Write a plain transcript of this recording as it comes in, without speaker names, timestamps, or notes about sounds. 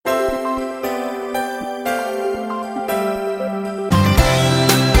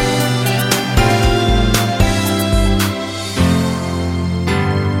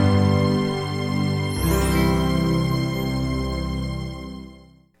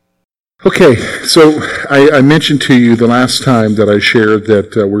Okay, so I mentioned to you the last time that I shared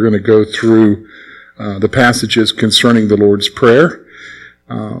that we're going to go through the passages concerning the Lord's Prayer,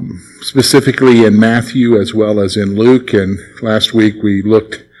 specifically in Matthew as well as in Luke. And last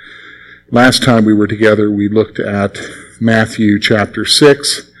time we were together, we looked at Matthew chapter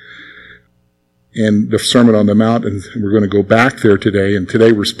 6 and the Sermon on the Mount, and we're going to go back there today. And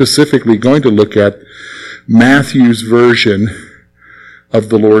today we're specifically going to look at Matthew's version of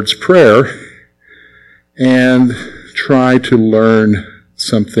the Lord's Prayer and try to learn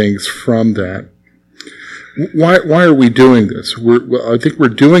some things from that. Why are we doing this? I think we're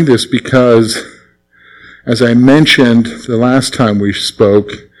doing this because, as I mentioned the last time we spoke,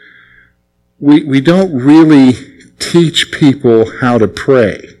 we don't really teach people how to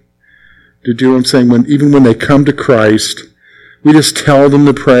pray. Do you know what I'm saying? Even when they come to Christ, we just tell them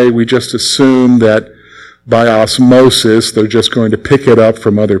to pray. We just assume that by osmosis, they're just going to pick it up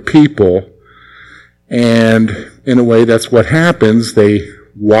from other people. And in a way, that's what happens. They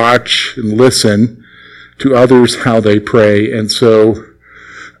watch and listen to others how they pray. And so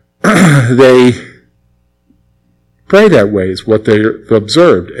they pray that way is what they've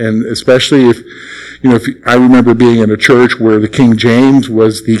observed. And especially if I remember being in a church where the King James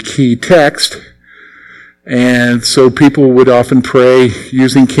was the key text. And so people would often pray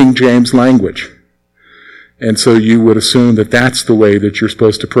using King James language. And so you would assume that that's the way that you're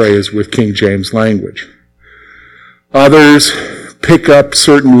supposed to pray, is with King James language. Others pick up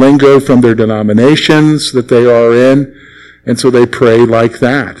certain lingo from their denominations that they are in, and so they pray like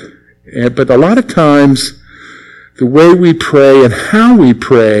that. But a lot of times, the way we pray and how we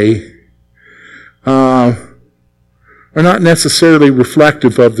pray are not necessarily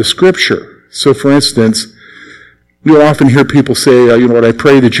reflective of the Scripture. So, for instance, you'll often hear people say, I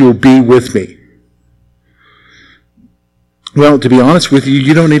pray that you'll be with me. Well, to be honest with you,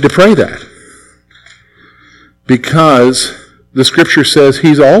 you don't need to pray that. Because the Scripture says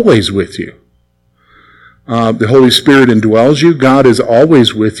He's always with you. The Holy Spirit indwells you. God is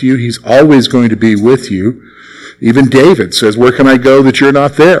always with you. He's always going to be with you. Even David says, where can I go that you're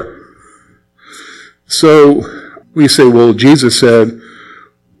not there? So we say, well, Jesus said,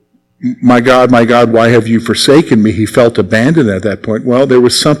 my God, why have you forsaken me? He felt abandoned at that point. Well, there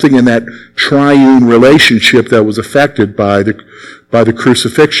was something in that triune relationship that was affected by the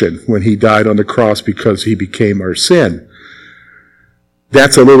crucifixion when He died on the cross because He became our sin.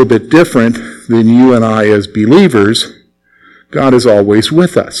 That's a little bit different than you and I as believers. God is always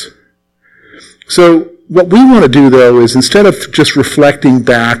with us. So what we want to do, though, is instead of just reflecting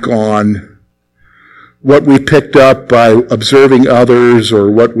back on what we picked up by observing others or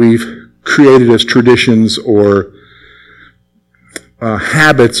what we've created as traditions or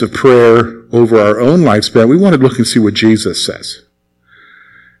habits of prayer over our own lifespan, we want to look and see what Jesus says.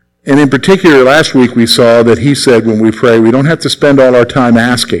 And in particular, last week we saw that He said when we pray, we don't have to spend all our time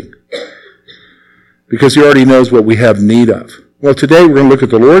asking because He already knows what we have need of. Well, today we're going to look at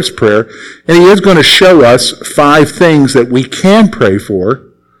the Lord's Prayer, and He is going to show us 5 things that we can pray for,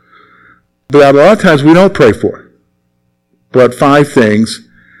 but a lot of times we don't pray for. But 5 things.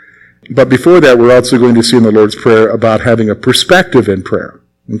 But before that, we're also going to see in the Lord's Prayer about having a perspective in prayer.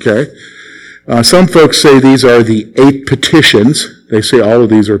 Okay? Some folks say these are the 8 petitions. They say all of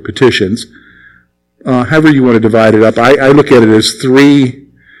these are petitions. However you want to divide it up. I look at it as 3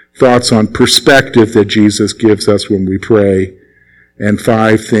 thoughts on perspective that Jesus gives us when we pray, and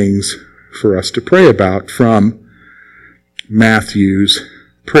 5 things for us to pray about from Matthew's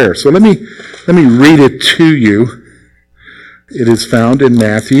prayer. So let me read it to you. It is found in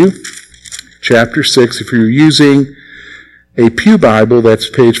Matthew chapter 6. If you're using a Pew Bible, that's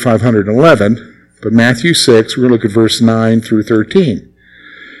page 511. But Matthew 6, we're going to look at verse 9 through 13.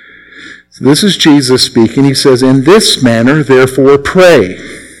 So this is Jesus speaking. He says, "In this manner, therefore, pray.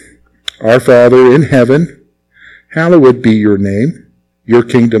 Our Father in heaven, hallowed be your name. Your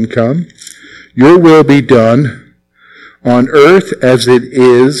kingdom come. Your will be done on earth as it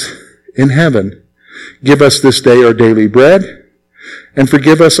is in heaven. Give us this day our daily bread, and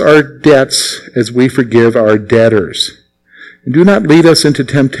forgive us our debts as we forgive our debtors. And do not lead us into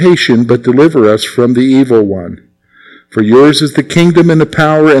temptation, but deliver us from the evil one. For yours is the kingdom and the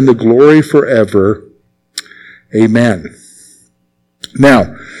power and the glory forever. Amen."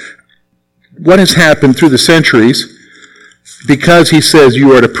 Now, what has happened through the centuries, because He says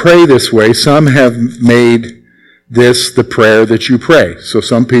you are to pray this way, some have made this the prayer that you pray. So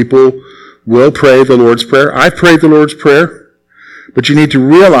some people will pray the Lord's Prayer. I've prayed the Lord's Prayer, but you need to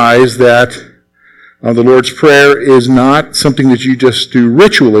realize that the Lord's Prayer is not something that you just do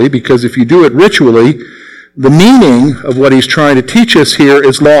ritually, because if you do it ritually, the meaning of what He's trying to teach us here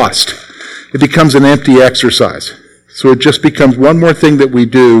is lost. it becomes an empty exercise. So it just becomes one more thing that we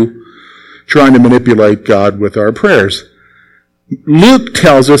do trying to manipulate God with our prayers. Luke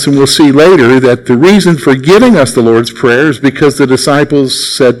tells us, and we'll see later, that the reason for giving us the Lord's Prayer is because the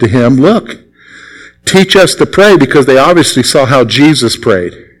disciples said to him, look, teach us to pray, because they obviously saw how Jesus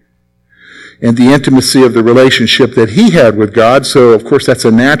prayed and the intimacy of the relationship that he had with God. So, of course, that's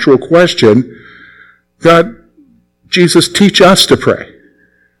a natural question. God, Jesus, teach us to pray.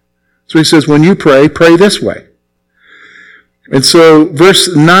 So he says, when you pray, pray this way. And so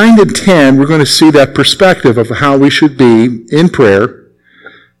verse 9 and 10, we're going to see that perspective of how we should be in prayer.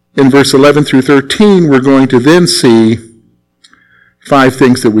 In verse 11 through 13, we're going to then see 5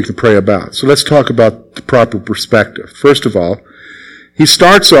 things that we can pray about. So let's talk about the proper perspective. First of all, he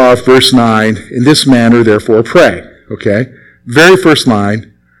starts off verse 9, in this manner, therefore, pray. Okay? Very first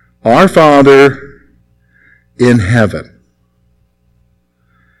line, Our Father in heaven.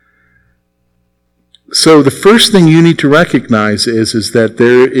 So the first thing you need to recognize is that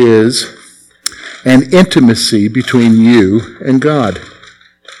there is an intimacy between you and God.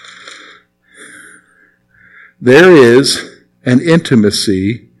 There is an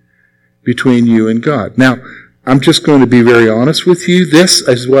intimacy between you and God. Now, I'm just going to be very honest with you. This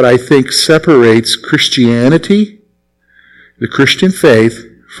is what I think separates Christianity, the Christian faith,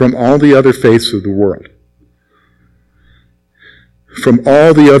 from all the other faiths of the world, from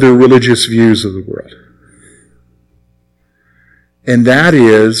all the other religious views of the world. And that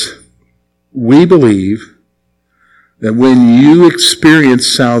is, we believe that when you experience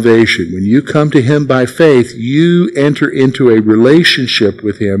salvation, when you come to him by faith, you enter into a relationship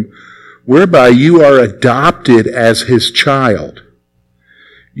with him whereby you are adopted as his child.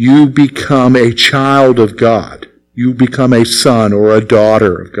 You become a child of God. You become a son or a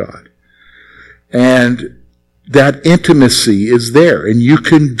daughter of God. And that intimacy is there, and you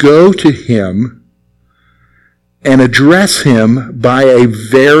can go to him and address him by a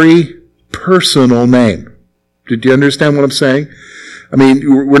very personal name. Did you understand what I'm saying? I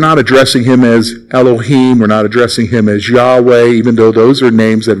mean, we're not addressing him as Elohim, we're not addressing him as Yahweh, even though those are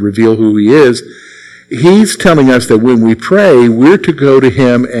names that reveal who he is. He's telling us that when we pray, we're to go to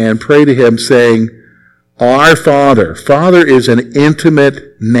him and pray to him saying, Our Father. Father is an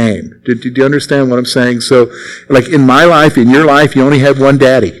intimate name. Did you understand what I'm saying? So, like in my life, in your life, you only have one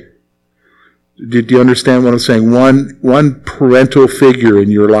daddy. Did you understand what I'm saying? One parental figure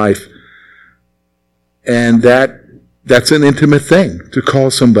in your life. And that's an intimate thing, to call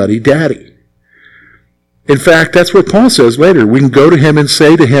somebody daddy. In fact, that's what Paul says later. We can go to him and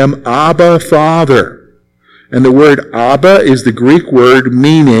say to him, Abba, Father. And the word Abba is the Greek word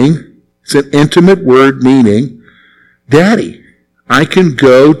meaning, it's an intimate word meaning, daddy. I can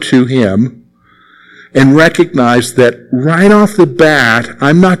go to him and recognize that right off the bat,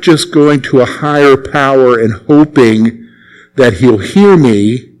 I'm not just going to a higher power and hoping that he'll hear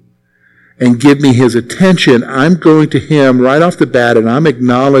me and give me his attention. I'm going to him right off the bat, and I'm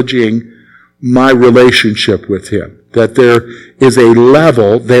acknowledging my relationship with him. That there is a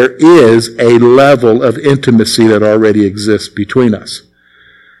level of intimacy that already exists between us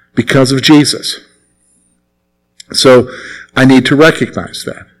because of Jesus. So I need to recognize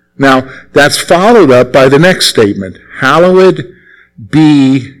that. Now, that's followed up by the next statement, hallowed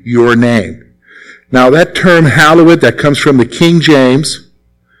be your name. Now, that term hallowed, that comes from the King James,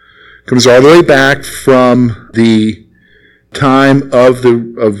 comes all the way back from the time in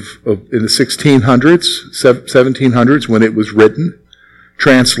the 1600s, 1700s, when it was written,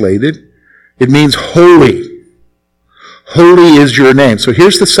 translated. It means holy. Holy is your name. So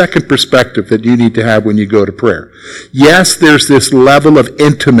here's the second perspective that you need to have when you go to prayer. Yes, there's this level of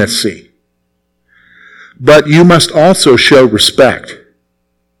intimacy, but you must also show respect.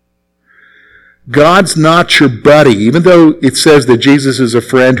 God's not your buddy, even though it says that Jesus is a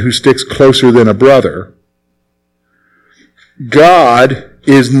friend who sticks closer than a brother. God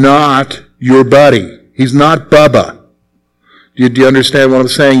is not your buddy. He's not Bubba. Do you understand what I'm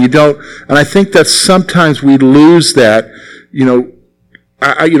saying? You don't, and I think that sometimes we lose that.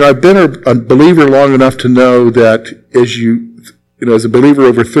 I've been a believer long enough to know that as a believer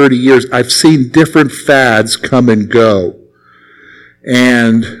over 30 years, I've seen different fads come and go.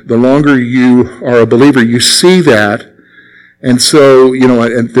 And the longer you are a believer, you see that. And so,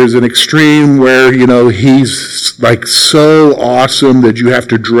 and there's an extreme where, he's like so awesome that you have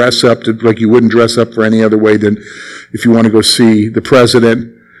to dress up like you wouldn't dress up for any other way than if you want to go see the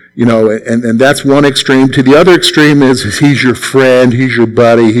president, and that's one extreme. To the other extreme is he's your friend, he's your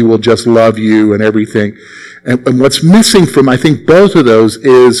buddy, he will just love you and everything. And what's missing from, I think, both of those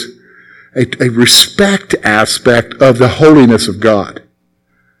is a respect aspect of the holiness of God.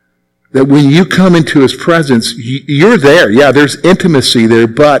 that when you come into his presence, you're there. Yeah, there's intimacy there,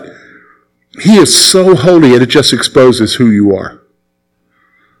 but he is so holy and it just exposes who you are.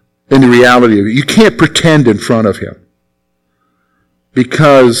 And the reality of it. You can't pretend in front of him.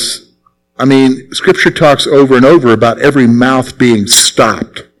 Because, Scripture talks over and over about every mouth being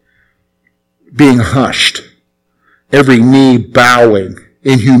stopped, being hushed, every knee bowing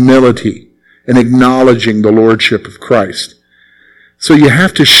in humility and acknowledging the lordship of Christ. So you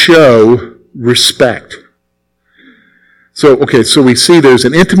have to show respect. So we see there's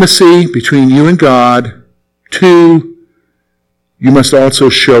an intimacy between you and God. 2, you must also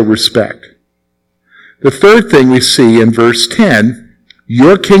show respect. The third thing we see in verse 10,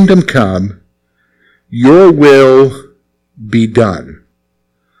 your kingdom come, your will be done.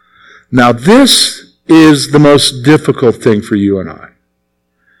 Now this is the most difficult thing for you and I.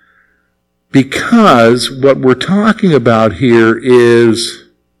 Because what we're talking about here is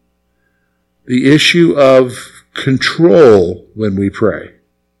the issue of control when we pray.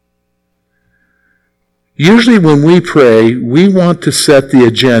 Usually when we pray, we want to set the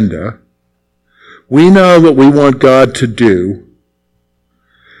agenda. We know what we want God to do.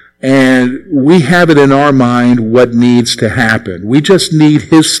 And we have it in our mind what needs to happen. We just need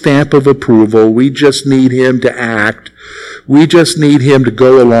his stamp of approval. We just need him to act. We just need him to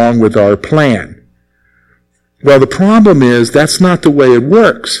go along with our plan. Well, the problem is that's not the way it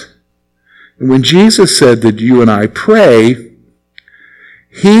works. And when Jesus said that you and I pray,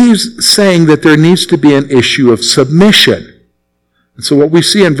 he's saying that there needs to be an issue of submission. And so what we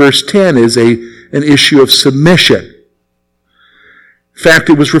see in verse 10 is an issue of submission. In fact,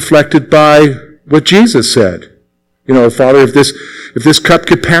 it was reflected by what Jesus said. Father, if this cup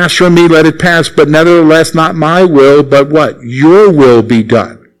could pass from me, let it pass, but nevertheless not my will, but what? Your will be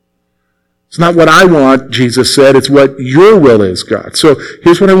done. It's not what I want, Jesus said, it's what your will is, God. So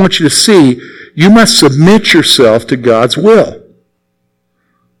here's what I want you to see. You must submit yourself to God's will.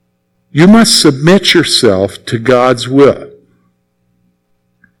 You must submit yourself to God's will.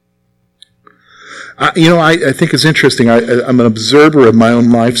 I think it's interesting. I'm an observer of my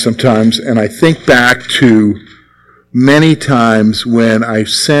own life sometimes, and I think back to many times when I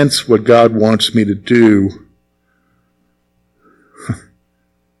sense what God wants me to do.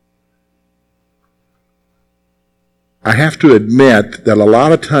 I have to admit that a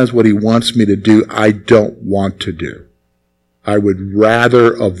lot of times what he wants me to do, I don't want to do. I would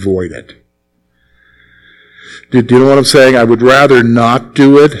rather avoid it. Do you know what I'm saying? I would rather not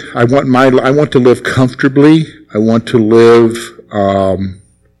do it. I want to live comfortably. I want to live,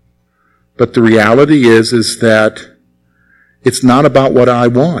 but the reality is that it's not about what I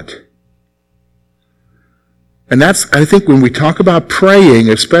want. And I think when we talk about praying,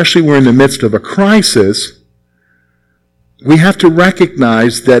 especially when we're in the midst of a crisis, we have to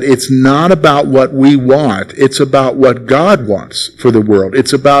recognize that it's not about what we want. It's about what God wants for the world.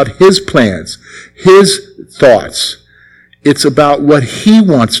 It's about his plans, his thoughts. It's about what he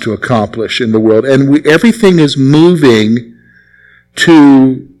wants to accomplish in the world. And everything is moving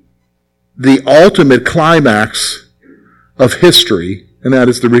to the ultimate climax of history, and that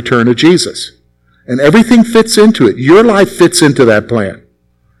is the return of Jesus. And everything fits into it. Your life fits into that plan.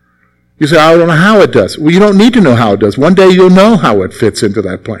 You say, I don't know how it does. Well, you don't need to know how it does. One day you'll know how it fits into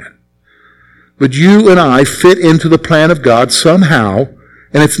that plan. But you and I fit into the plan of God somehow,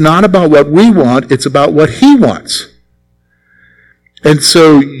 and it's not about what we want, it's about what he wants. And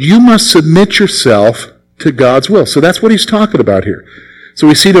so you must submit yourself to God's will. So that's what he's talking about here. So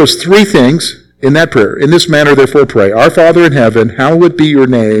we see those 3 things in that prayer. In this manner, therefore, pray. Our Father in heaven, hallowed be your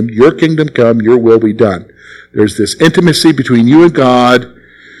name, your kingdom come, your will be done. There's this intimacy between you and God.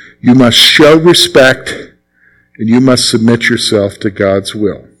 You must show respect, and you must submit yourself to God's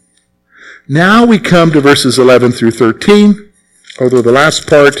will. Now we come to verses 11 through 13, although the last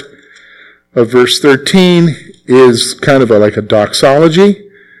part of verse 13 is kind of like a doxology.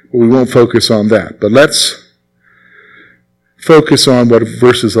 We won't focus on that. But let's focus on what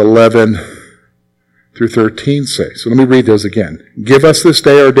verses 11 through 13 say. So let me read those again. Give us this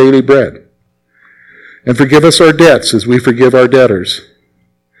day our daily bread, and forgive us our debts as we forgive our debtors.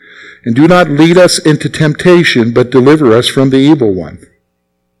 And do not lead us into temptation, but deliver us from the evil one.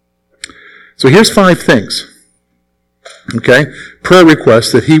 So here's 5 things. Okay? Prayer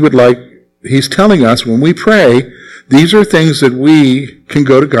requests that he's telling us when we pray, these are things that we can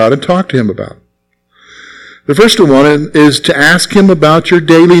go to God and talk to him about. The first one is to ask him about your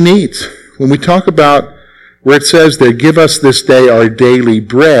daily needs. When we talk about where it says that give us this day our daily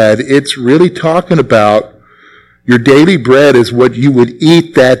bread, it's really talking about your daily bread is what you would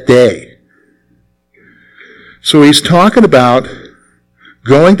eat that day. So he's talking about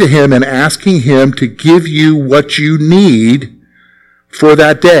going to him and asking him to give you what you need for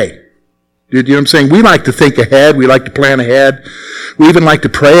that day. You know what I'm saying? We like to think ahead. We like to plan ahead. We even like to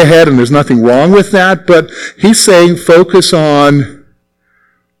pray ahead, and there's nothing wrong with that. But he's saying focus on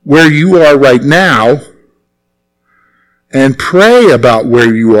where you are right now and pray about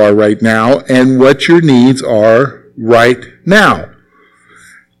where you are right now and what your needs are right now.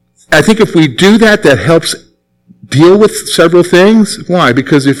 I think if we do that, that helps deal with several things. Why?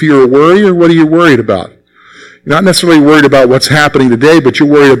 Because if you're a worrier, what are you worried about? You're not necessarily worried about what's happening today, but you're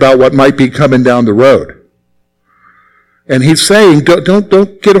worried about what might be coming down the road. And he's saying,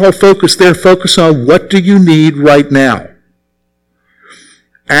 don't get all focused there. Focus on what do you need right now.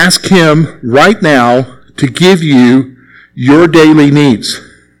 Ask him right now to give you your daily needs.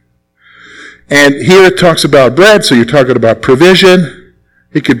 And here it talks about bread, so you're talking about provision.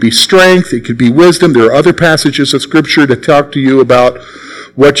 It could be strength. It could be wisdom. There are other passages of Scripture that talk to you about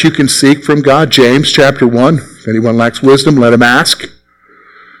what you can seek from God. James chapter 1, if anyone lacks wisdom, let him ask.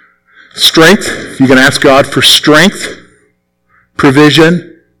 Strength, you can ask God for strength.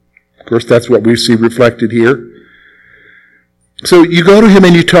 Provision, of course that's what we see reflected here. So you go to him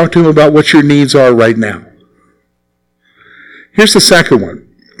and you talk to him about what your needs are right now. Here's the second one.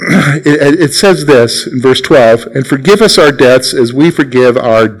 It says this in verse 12, and forgive us our debts as we forgive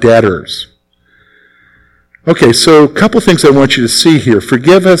our debtors. Okay, so a couple things I want you to see here.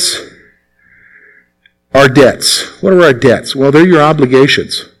 Forgive us our debts. What are our debts? Well, they're your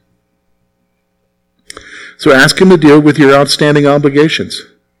obligations. So ask him to deal with your outstanding obligations.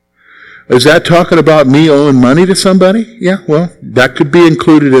 Is that talking about me owing money to somebody? Yeah, well, that could be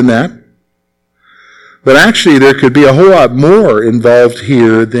included in that. But actually, there could be a whole lot more involved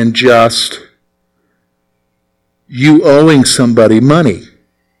here than just you owing somebody money.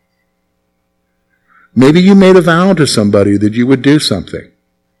 Maybe you made a vow to somebody that you would do something,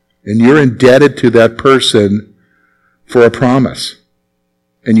 and you're indebted to that person for a promise,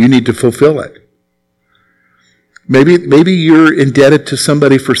 and you need to fulfill it. Maybe you're indebted to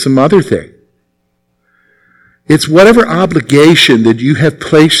somebody for some other thing. It's whatever obligation that you have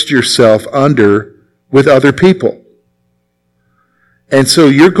placed yourself under with other people. And so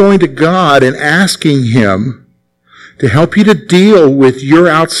you're going to God and asking him to help you to deal with your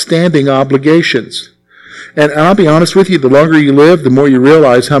outstanding obligations. And I'll be honest with you, the longer you live, the more you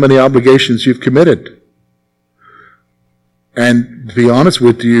realize how many obligations you've committed. And to be honest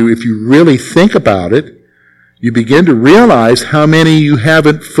with you, if you really think about it, you begin to realize how many you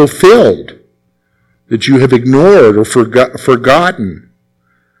haven't fulfilled, that you have ignored or forgotten.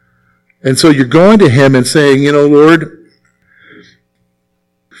 And so you're going to him and saying, Lord,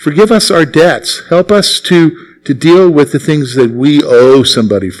 forgive us our debts. Help us to deal with the things that we owe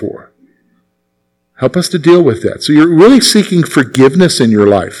somebody for. Help us to deal with that. So you're really seeking forgiveness in your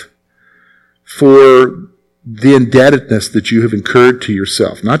life for the indebtedness that you have incurred to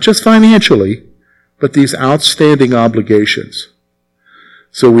yourself, not just financially, but these outstanding obligations.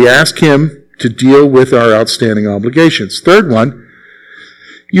 So we ask him to deal with our outstanding obligations. Third one,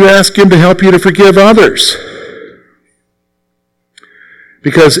 you ask him to help you to forgive others.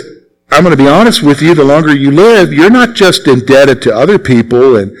 Because I'm going to be honest with you, the longer you live, you're not just indebted to other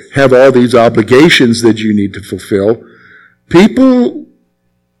people and have all these obligations that you need to fulfill. People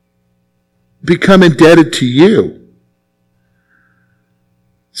become indebted to you.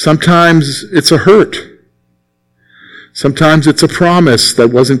 Sometimes it's a hurt. Sometimes it's a promise that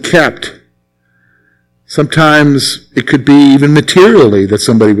wasn't kept. Sometimes it could be even materially that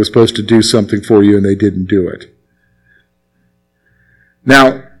somebody was supposed to do something for you and they didn't do it.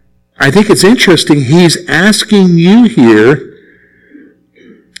 Now, I think it's interesting, he's asking you here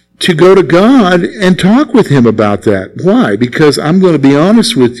to go to God and talk with him about that. Why? Because I'm going to be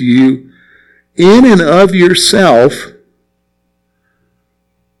honest with you, in and of yourself,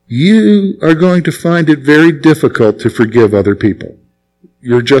 you are going to find it very difficult to forgive other people.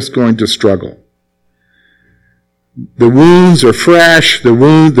 You're just going to struggle. The wounds are fresh,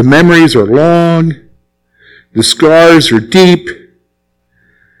 the memories are long, the scars are deep,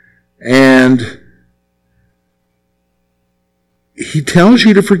 and he tells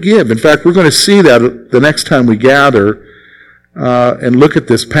you to forgive. In fact, we're going to see that the next time we gather and look at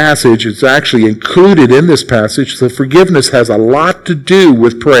this passage. It's actually included in this passage. So forgiveness has a lot to do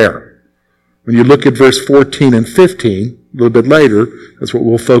with prayer. When you look at verse 14 and 15, a little bit later, that's what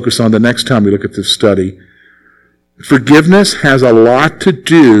we'll focus on the next time we look at this study. Forgiveness has a lot to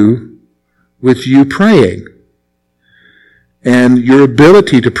do with you praying. And your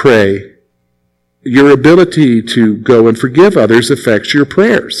ability to pray, your ability to go and forgive others affects your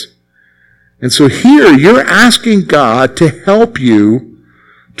prayers. And so here, you're asking God to help you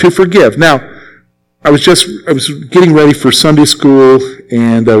to forgive. Now, I was getting ready for Sunday school,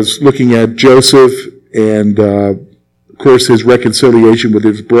 and I was looking at Joseph and, of course, his reconciliation with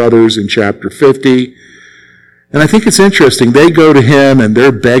his brothers in chapter 50. And I think it's interesting. They go to him, and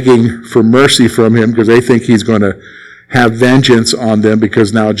they're begging for mercy from him because they think he's going to have vengeance on them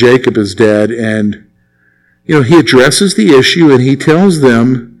because now Jacob is dead. And, he addresses the issue, and he tells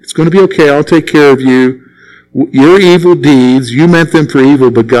them, it's going to be okay, I'll take care of you. Your evil deeds, you meant them for evil,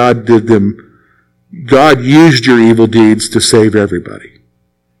 but God did them. God used your evil deeds to save everybody.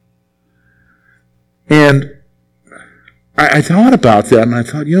 And I thought about that, and I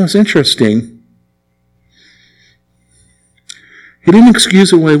thought, it's interesting. He didn't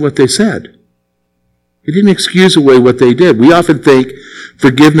excuse away what they said. He didn't excuse away what they did. We often think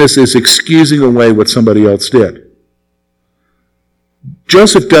forgiveness is excusing away what somebody else did.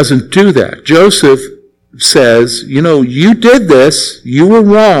 Joseph doesn't do that. Joseph says, you did this, you were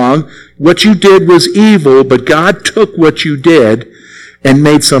wrong, what you did was evil, but God took what you did and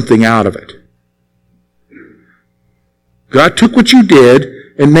made something out of it. God took what you did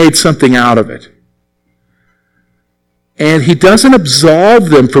and made something out of it. And he doesn't absolve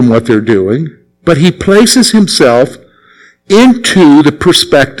them from what they're doing, but he places himself into the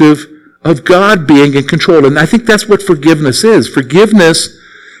perspective of God being in control. And I think that's what forgiveness is. Forgiveness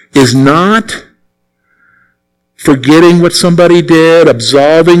is not forgetting what somebody did,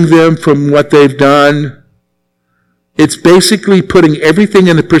 absolving them from what they've done. It's basically putting everything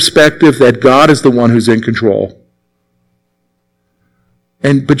in the perspective that God is the one who's in control.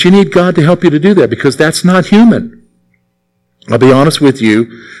 But you need God to help you to do that because that's not human. I'll be honest with you,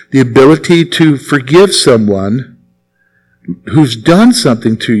 the ability to forgive someone who's done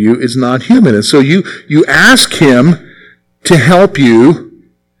something to you is not human. And so you ask him to help you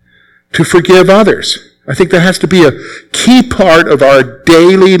to forgive others. I think that has to be a key part of our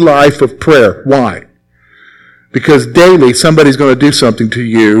daily life of prayer. Why? Because daily somebody's going to do something to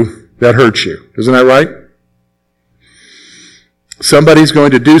you that hurts you. Isn't that right? Somebody's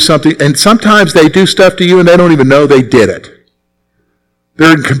going to do something, and sometimes they do stuff to you and they don't even know they did it.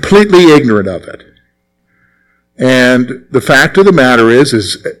 They're completely ignorant of it. And the fact of the matter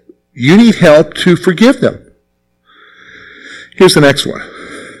is you need help to forgive them. Here's the next one.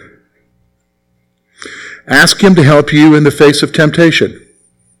 Ask him to help you in the face of temptation.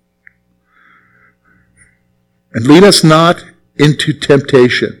 And lead us not into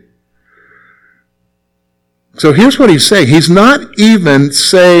temptation. So here's what he's saying. He's not even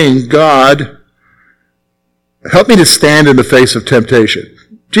saying, God, help me to stand in the face of temptation.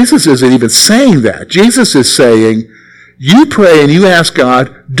 Jesus isn't even saying that. Jesus is saying, you pray and you ask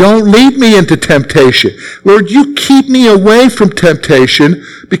God, don't lead me into temptation. Lord, you keep me away from temptation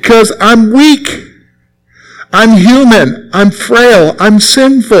because I'm weak. I'm human. I'm frail. I'm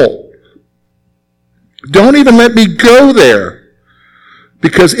sinful. Don't even let me go there.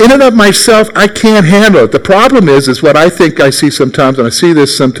 Because in and of myself, I can't handle it. The problem is what I think I see sometimes, and I see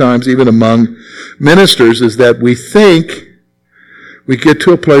this sometimes even among ministers, is that we think we get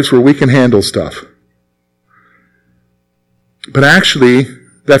to a place where we can handle stuff. But actually,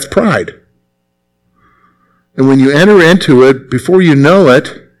 that's pride. And when you enter into it, before you know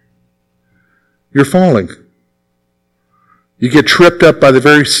it, you're falling. You get tripped up by the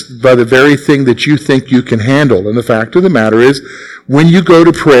very thing that you think you can handle. And the fact of the matter is, when you go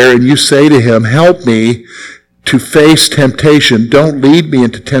to prayer and you say to him, help me to face temptation, don't lead me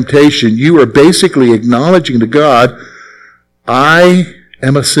into temptation, you are basically acknowledging to God, I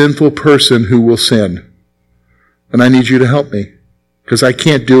am a sinful person who will sin. And I need you to help me. Because I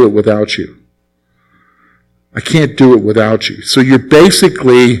can't do it without you. I can't do it without you. So you're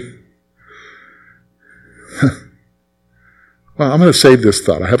basically... Well, I'm going to save this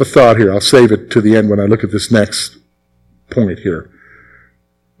thought. I have a thought here. I'll save it to the end when I look at this next point here.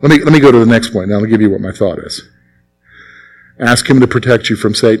 Let me go to the next point. Now I'll give you what my thought is. Ask him to protect you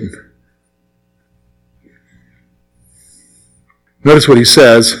from Satan. Notice what he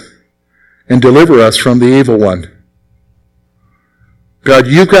says, and deliver us from the evil one. God,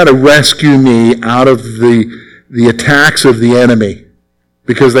 you've got to rescue me out of the attacks of the enemy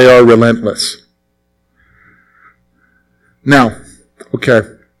because they are relentless. Now, okay,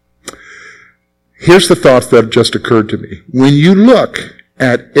 here's the thoughts that have just occurred to me. When you look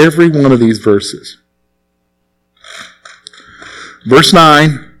at every one of these verses, verse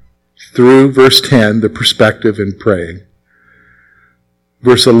 9 through verse 10, the perspective in praying,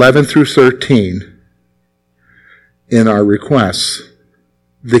 verse 11 through 13 in our requests,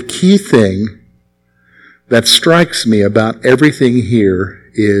 the key thing that strikes me about everything here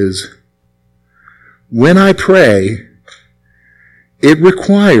is when I pray, it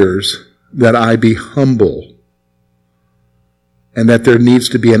requires that I be humble and that there needs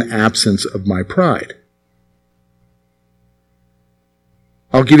to be an absence of my pride.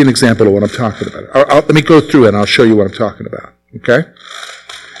 I'll give you an example of what I'm talking about. Let me go through it and I'll show you what I'm talking about. Okay?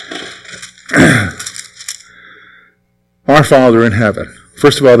 Our Father in heaven.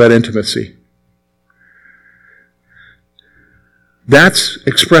 First of all, that intimacy. That's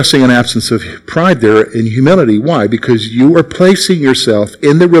expressing an absence of pride there in humility. Why? Because you are placing yourself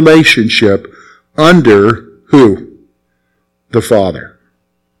in the relationship under who? The Father.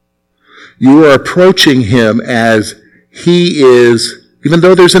 You are approaching him as he is, even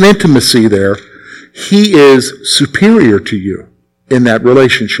though there's an intimacy there, he is superior to you in that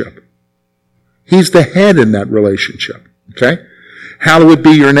relationship. He's the head in that relationship. Okay? Hallowed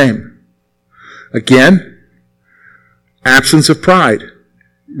be your name. Again, absence of pride.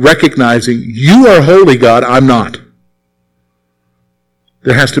 Recognizing you are holy, God, I'm not.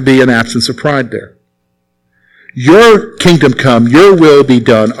 There has to be an absence of pride there. Your kingdom come, your will be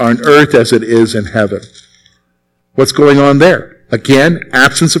done on earth as it is in heaven. What's going on there? Again,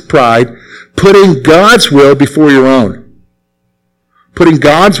 absence of pride, putting God's will before your own. Putting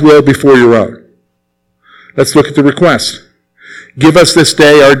God's will before your own. Let's look at the request. Give us this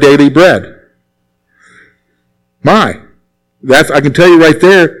day our daily bread. I can tell you right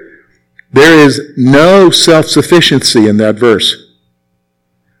there is no self-sufficiency in that verse.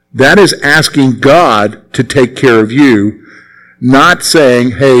 That is asking God to take care of you, not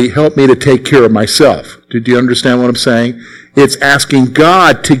saying, hey, help me to take care of myself. Did you understand what I'm saying? It's asking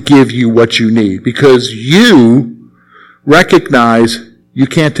God to give you what you need because you recognize you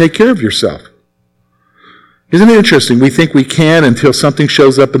can't take care of yourself. Isn't it interesting? We think we can until something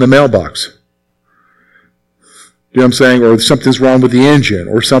shows up in the mailbox. You know what I'm saying? Or something's wrong with the engine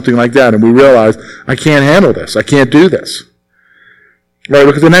or something like that. And we realize, I can't handle this. I can't do this. All right,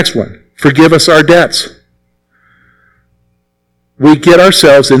 look at the next one. Forgive us our debts. We get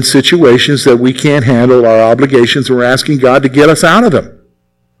ourselves in situations that we can't handle our obligations and we're asking God to get us out of them.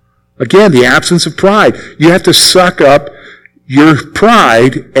 Again, the absence of pride. You have to suck up your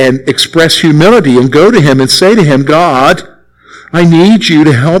pride and express humility and go to him and say to him, God, I need you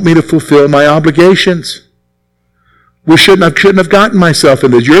to help me to fulfill my obligations. We shouldn't have gotten myself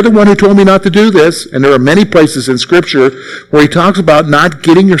in this. You're the one who told me not to do this. And there are many places in Scripture where he talks about not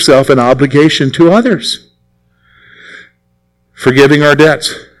getting yourself an obligation to others. Forgiving our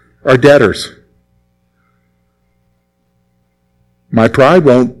debts, our debtors. My pride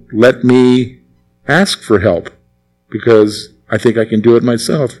won't let me ask for help because I think I can do it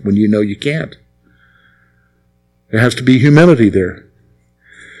myself when you know you can't. There has to be humility there.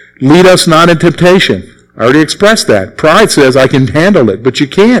 Lead us not in temptation. I already expressed that. Pride says I can handle it, but you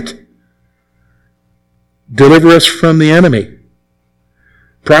can't. Deliver us from the enemy.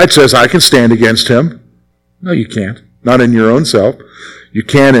 Pride says I can stand against him. No, you can't. Not in your own self. You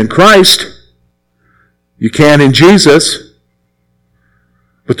can in Christ. You can in Jesus.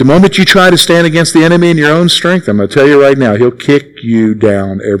 But the moment you try to stand against the enemy in your own strength, I'm going to tell you right now, he'll kick you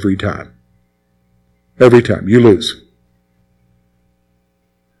down every time. Every time. You lose.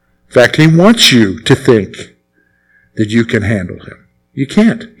 In fact, he wants you to think that you can handle him. You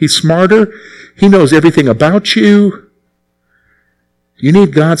can't. He's smarter. He knows everything about you. You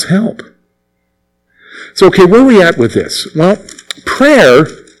need God's help. So, okay, where are we at with this? Well, prayer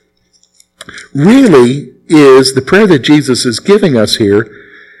really is, the prayer that Jesus is giving us here,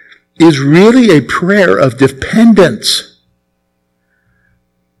 is really a prayer of dependence,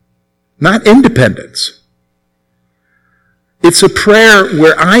 not independence. It's a prayer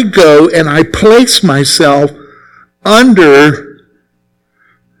where I go and I place myself under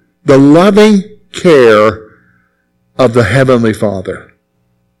the loving care of the Heavenly Father.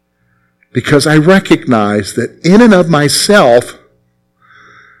 Because I recognize that in and of myself,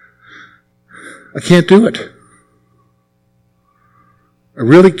 I can't do it. I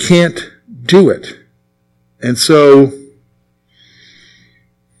really can't do it. And so,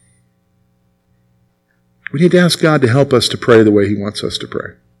 we need to ask God to help us to pray the way he wants us to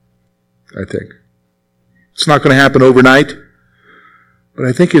pray, I think. It's not going to happen overnight, but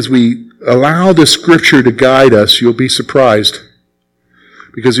I think as we allow the Scripture to guide us, you'll be surprised.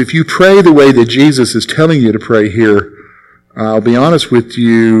 Because if you pray the way that Jesus is telling you to pray here, I'll be honest with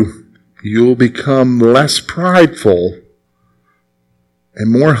you, you'll become less prideful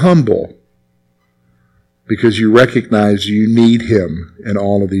and more humble because you recognize you need him in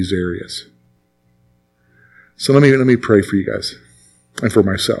all of these areas. So let me pray for you guys and for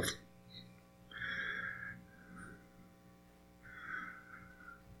myself.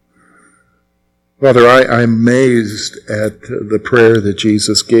 Father, I'm amazed at the prayer that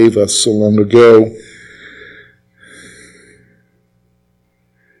Jesus gave us so long ago.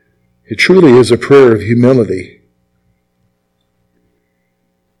 It truly is a prayer of humility.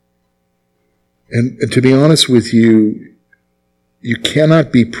 And to be honest with you, you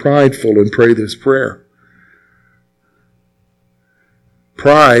cannot be prideful and pray this prayer.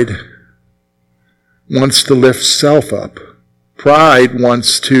 Pride wants to lift self up. Pride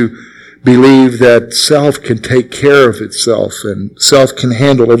wants to believe that self can take care of itself and self can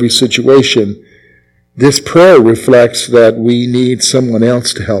handle every situation. This prayer reflects that we need someone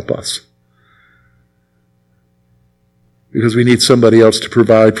else to help us. Because we need somebody else to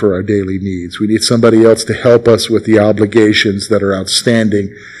provide for our daily needs. We need somebody else to help us with the obligations that are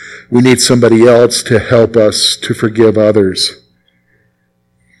outstanding. We need somebody else to help us to forgive others.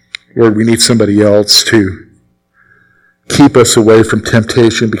 Lord, we need somebody else to keep us away from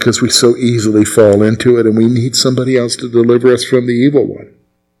temptation because we so easily fall into it, and we need somebody else to deliver us from the evil one.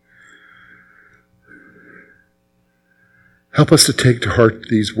 Help us to take to heart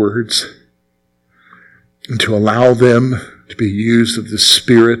these words and to allow them to be used of the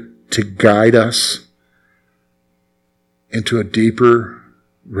Spirit to guide us into a deeper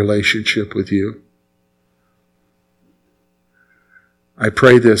relationship with you. I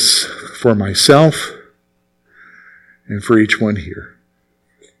pray this for myself and for each one here.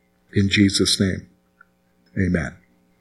 In Jesus' name, amen.